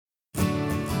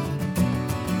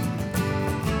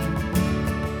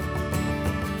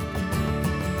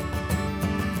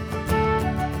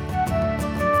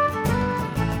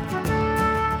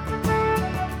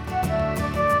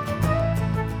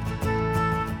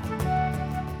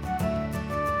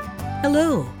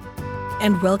Hello,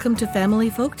 and welcome to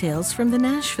Family Folktales from the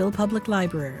Nashville Public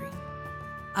Library.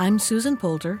 I'm Susan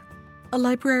Poulter, a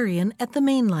librarian at the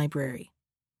Main Library.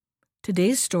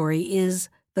 Today's story is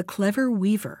The Clever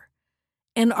Weaver,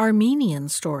 an Armenian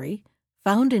story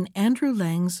found in Andrew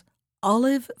Lang's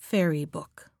Olive Fairy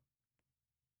book.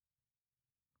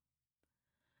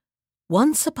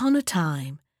 Once upon a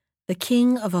time, the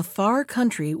king of a far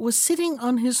country was sitting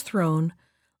on his throne,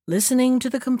 listening to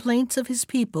the complaints of his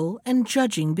people and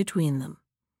judging between them.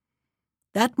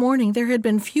 That morning there had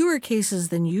been fewer cases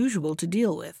than usual to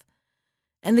deal with,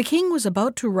 and the king was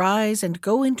about to rise and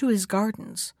go into his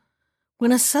gardens,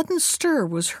 when a sudden stir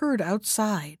was heard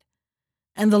outside,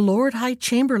 and the Lord High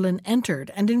Chamberlain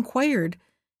entered and inquired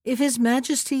if His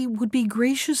Majesty would be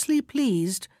graciously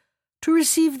pleased to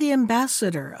receive the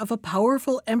ambassador of a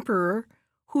powerful emperor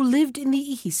who lived in the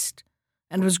East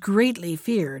and was greatly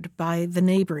feared by the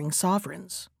neighboring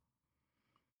sovereigns.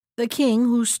 The king,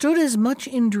 who stood as much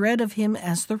in dread of him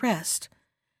as the rest,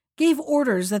 gave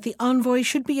orders that the envoy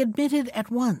should be admitted at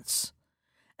once,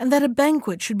 and that a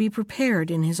banquet should be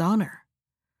prepared in his honor.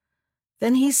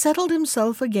 Then he settled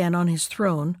himself again on his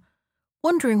throne,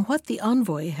 wondering what the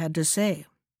envoy had to say.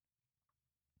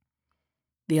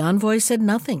 The envoy said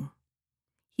nothing.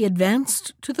 He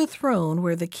advanced to the throne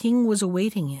where the king was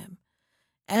awaiting him,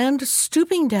 and,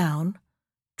 stooping down,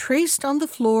 traced on the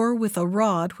floor with a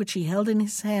rod which he held in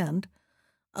his hand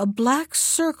a black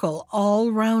circle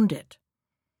all round it.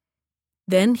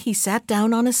 Then he sat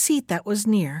down on a seat that was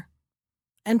near,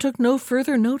 and took no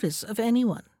further notice of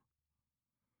anyone.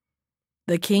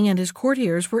 The king and his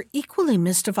courtiers were equally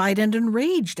mystified and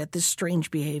enraged at this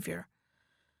strange behavior,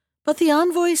 but the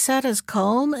envoy sat as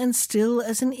calm and still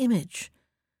as an image,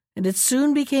 and it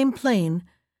soon became plain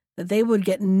that they would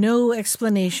get no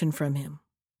explanation from him.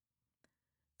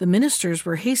 The ministers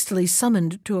were hastily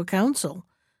summoned to a council,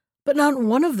 but not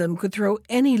one of them could throw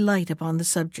any light upon the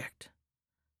subject.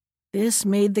 This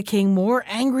made the king more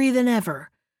angry than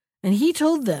ever, and he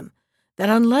told them that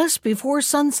unless before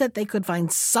sunset they could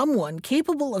find someone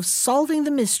capable of solving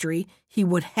the mystery, he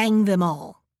would hang them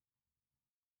all.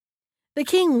 The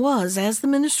king was, as the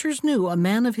ministers knew, a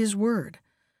man of his word,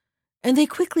 and they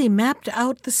quickly mapped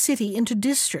out the city into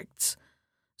districts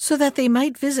so that they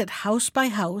might visit house by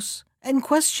house and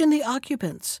question the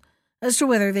occupants as to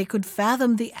whether they could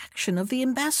fathom the action of the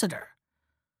ambassador.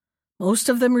 Most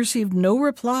of them received no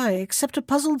reply except a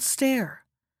puzzled stare,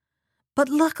 but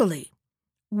luckily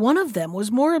one of them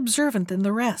was more observant than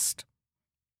the rest,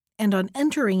 and on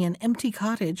entering an empty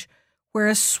cottage where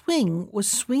a swing was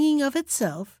swinging of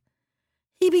itself,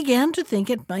 he began to think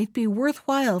it might be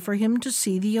worthwhile for him to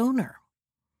see the owner.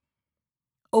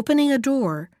 Opening a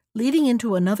door leading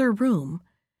into another room,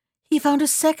 he found a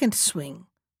second swing,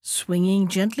 swinging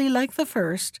gently like the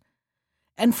first,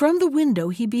 and from the window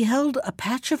he beheld a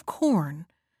patch of corn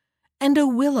and a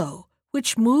willow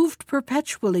which moved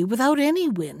perpetually without any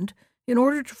wind in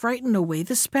order to frighten away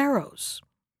the sparrows.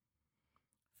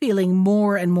 Feeling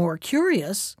more and more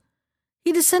curious,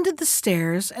 he descended the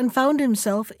stairs and found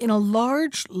himself in a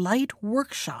large, light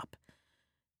workshop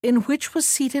in which was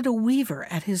seated a weaver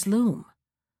at his loom.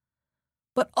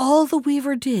 But all the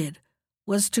weaver did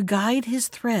was to guide his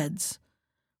threads,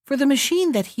 for the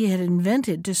machine that he had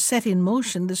invented to set in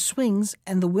motion the swings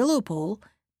and the willow pole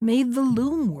made the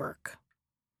loom work.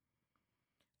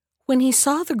 When he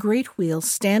saw the great wheel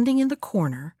standing in the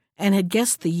corner and had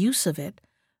guessed the use of it,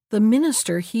 the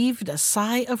minister heaved a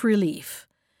sigh of relief.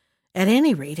 At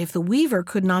any rate, if the weaver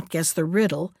could not guess the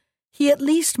riddle, he at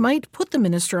least might put the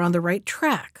minister on the right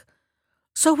track.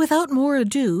 So without more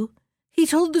ado, he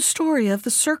told the story of the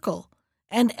circle,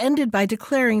 and ended by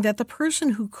declaring that the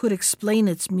person who could explain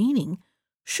its meaning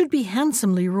should be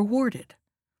handsomely rewarded.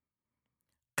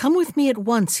 "Come with me at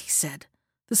once," he said.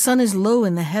 "The sun is low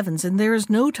in the heavens, and there is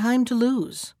no time to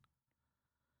lose."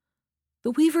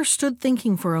 The weaver stood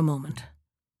thinking for a moment,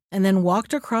 and then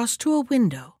walked across to a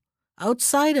window,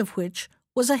 outside of which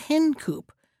was a hen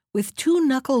coop with 2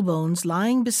 knuckle bones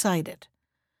lying beside it.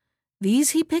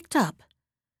 These he picked up,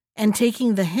 and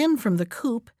taking the hen from the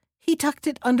coop, he tucked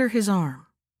it under his arm.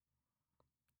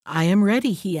 "I am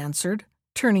ready," he answered,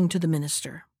 turning to the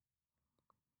minister.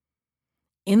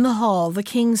 In the hall the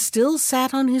king still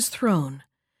sat on his throne,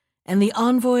 and the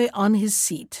envoy on his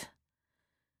seat.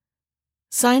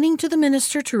 Signing to the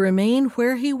minister to remain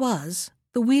where he was,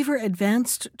 the weaver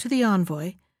advanced to the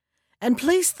envoy and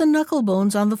placed the knuckle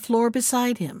bones on the floor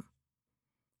beside him.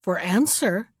 For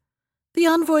answer, the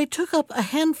envoy took up a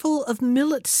handful of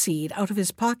millet seed out of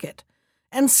his pocket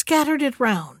and scattered it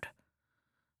round,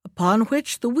 upon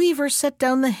which the weaver set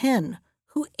down the hen,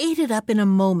 who ate it up in a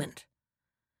moment.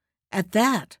 At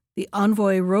that, The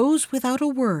envoy rose without a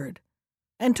word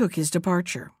and took his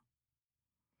departure.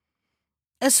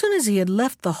 As soon as he had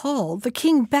left the hall, the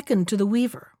king beckoned to the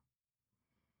weaver.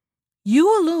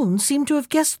 "You alone seem to have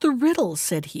guessed the riddle,"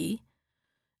 said he,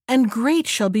 "and great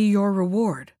shall be your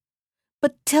reward.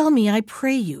 But tell me, I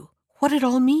pray you, what it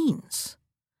all means."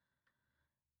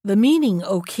 "The meaning,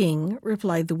 O king,"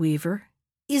 replied the weaver,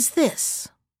 "is this.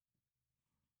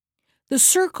 The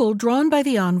circle drawn by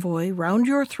the envoy round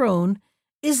your throne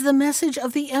is the message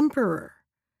of the emperor,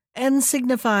 and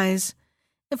signifies,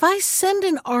 if I send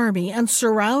an army and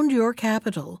surround your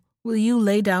capital, will you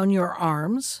lay down your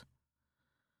arms?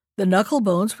 The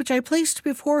knuckle-bones which I placed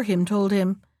before him told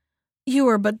him, You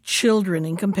are but children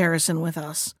in comparison with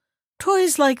us.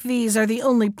 Toys like these are the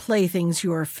only playthings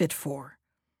you are fit for.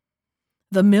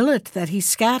 The millet that he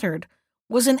scattered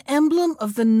was an emblem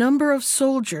of the number of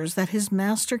soldiers that his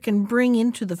master can bring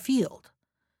into the field.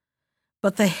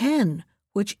 But the hen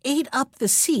which ate up the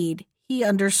seed, he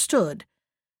understood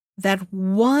that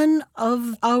one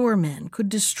of our men could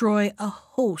destroy a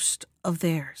host of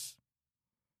theirs.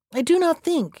 I do not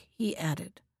think," he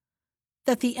added,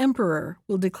 "that the emperor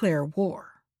will declare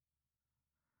war."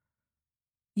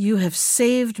 "You have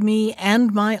saved me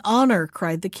and my honor,"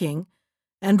 cried the king,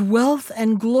 "and wealth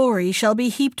and glory shall be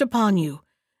heaped upon you.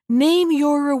 Name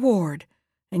your reward,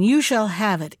 and you shall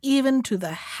have it even to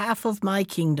the half of my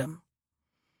kingdom."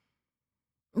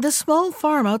 "The small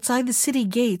farm outside the city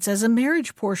gates as a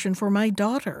marriage portion for my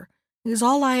daughter is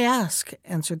all I ask,"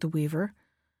 answered the weaver,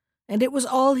 and it was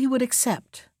all he would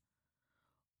accept.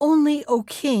 "Only, O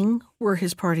king," were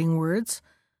his parting words,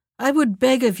 "I would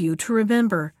beg of you to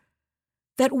remember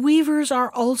that weavers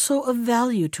are also of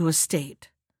value to a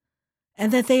state,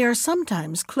 and that they are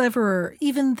sometimes cleverer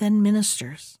even than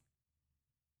ministers."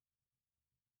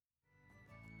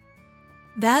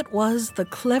 That was The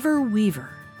Clever Weaver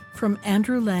from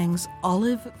Andrew Lang's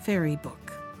Olive Fairy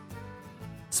book.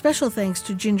 Special thanks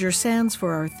to Ginger Sands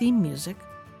for our theme music.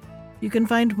 You can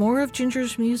find more of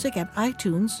Ginger's music at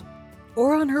iTunes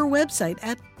or on her website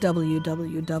at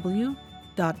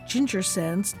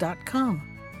www.gingersands.com.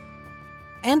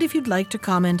 And if you'd like to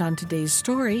comment on today's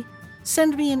story,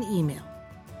 send me an email.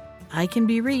 I can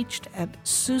be reached at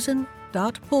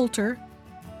susan.poulter,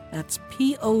 that's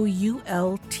Poulter,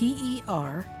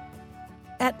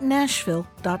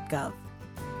 @nashville.gov.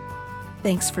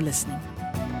 Thanks for listening.